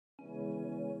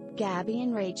Gabby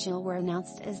and Rachel were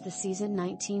announced as the Season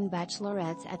 19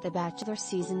 Bachelorettes at The Bachelor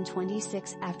Season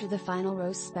 26 after the final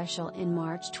roast special in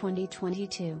March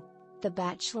 2022. The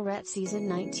Bachelorette Season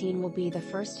 19 will be the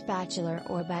first Bachelor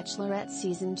or Bachelorette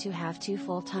season to have two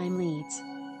full-time leads.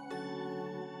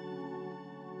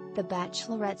 The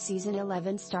Bachelorette Season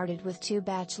 11 started with two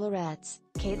Bachelorettes,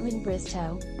 Kaitlyn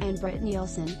Bristowe and Britt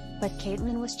Nilsson, but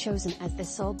Kaitlyn was chosen as the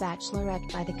sole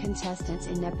Bachelorette by the contestants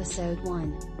in Episode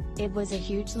 1. It was a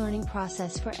huge learning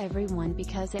process for everyone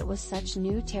because it was such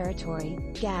new territory,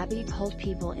 Gabby told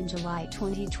People in July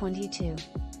 2022.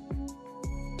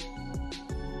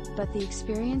 But the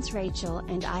experience Rachel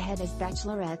and I had as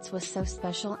Bachelorettes was so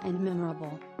special and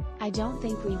memorable. I don't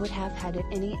think we would have had it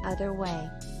any other way.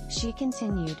 She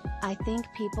continued, I think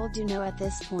people do know at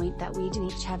this point that we do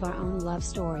each have our own love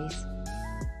stories.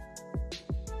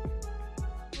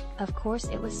 Of course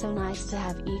it was so nice to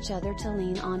have each other to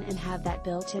lean on and have that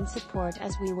built-in support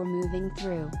as we were moving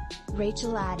through.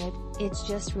 Rachel added, it's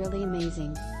just really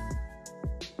amazing.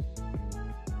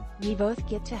 We both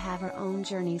get to have our own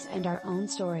journeys and our own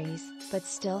stories, but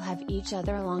still have each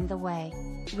other along the way.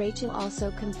 Rachel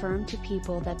also confirmed to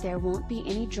People that there won't be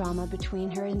any drama between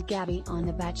her and Gabby on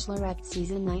The Bachelorette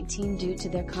Season 19 due to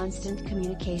their constant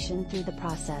communication through the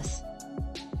process.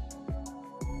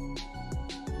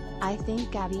 I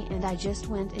think Gabby and I just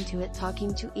went into it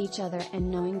talking to each other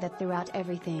and knowing that throughout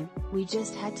everything, we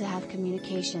just had to have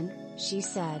communication, she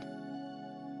said.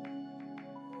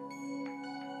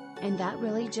 And that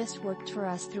really just worked for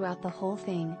us throughout the whole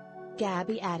thing.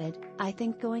 Gabby added, I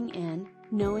think going in,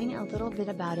 knowing a little bit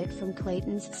about it from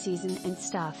Clayton's season and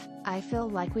stuff, I feel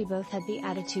like we both had the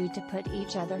attitude to put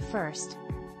each other first.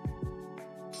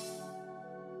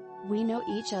 We know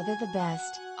each other the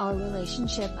best, our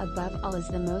relationship above all is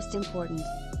the most important.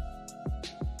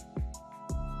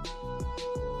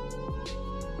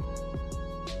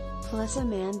 Plus a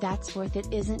man that's worth it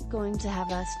isn't going to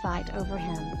have us fight over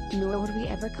him, nor would we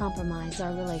ever compromise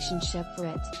our relationship for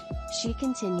it. She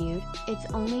continued,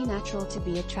 it's only natural to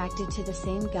be attracted to the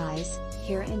same guys,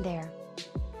 here and there.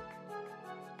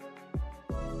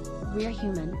 We're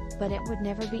human, but it would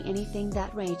never be anything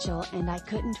that Rachel and I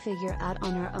couldn't figure out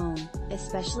on our own,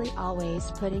 especially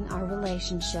always putting our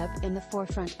relationship in the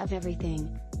forefront of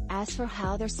everything. As for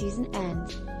how their season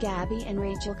ends, Gabby and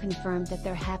Rachel confirmed that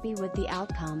they're happy with the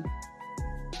outcome.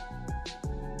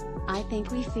 I think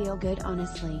we feel good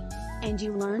honestly. And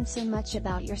you learn so much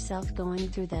about yourself going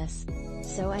through this.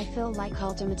 So I feel like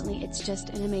ultimately it's just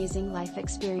an amazing life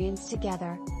experience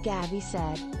together, Gabby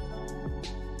said.